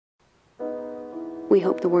We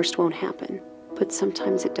hope the worst won't happen, but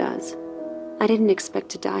sometimes it does. I didn't expect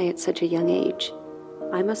to die at such a young age.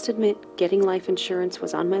 I must admit, getting life insurance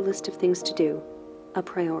was on my list of things to do, a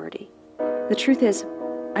priority. The truth is,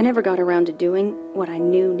 I never got around to doing what I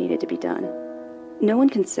knew needed to be done. No one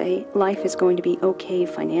can say life is going to be okay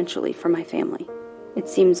financially for my family. It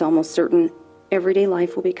seems almost certain everyday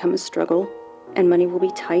life will become a struggle and money will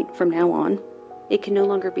be tight from now on. It can no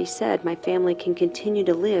longer be said my family can continue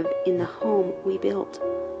to live in the home we built.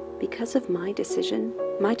 Because of my decision,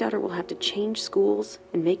 my daughter will have to change schools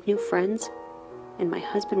and make new friends, and my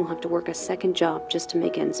husband will have to work a second job just to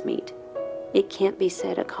make ends meet. It can't be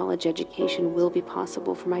said a college education will be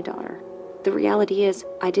possible for my daughter. The reality is,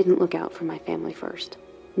 I didn't look out for my family first.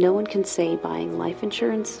 No one can say buying life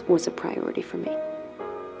insurance was a priority for me.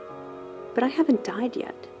 But I haven't died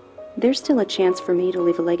yet. There's still a chance for me to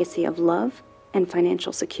leave a legacy of love and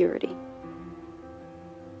financial security.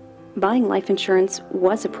 Buying life insurance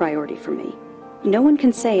was a priority for me. No one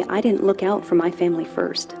can say I didn't look out for my family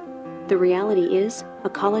first. The reality is, a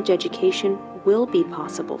college education will be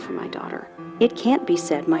possible for my daughter. It can't be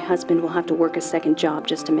said my husband will have to work a second job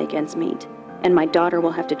just to make ends meet, and my daughter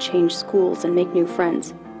will have to change schools and make new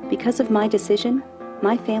friends. Because of my decision,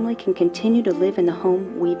 my family can continue to live in the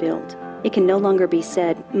home we built. It can no longer be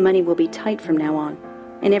said money will be tight from now on,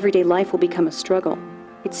 and everyday life will become a struggle.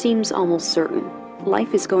 It seems almost certain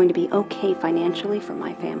life is going to be okay financially for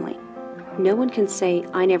my family. No one can say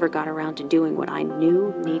I never got around to doing what I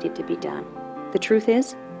knew needed to be done. The truth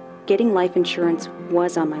is, getting life insurance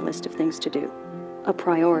was on my list of things to do, a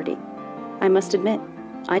priority. I must admit,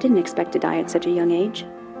 I didn't expect to die at such a young age.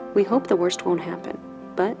 We hope the worst won't happen,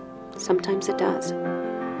 but sometimes it does.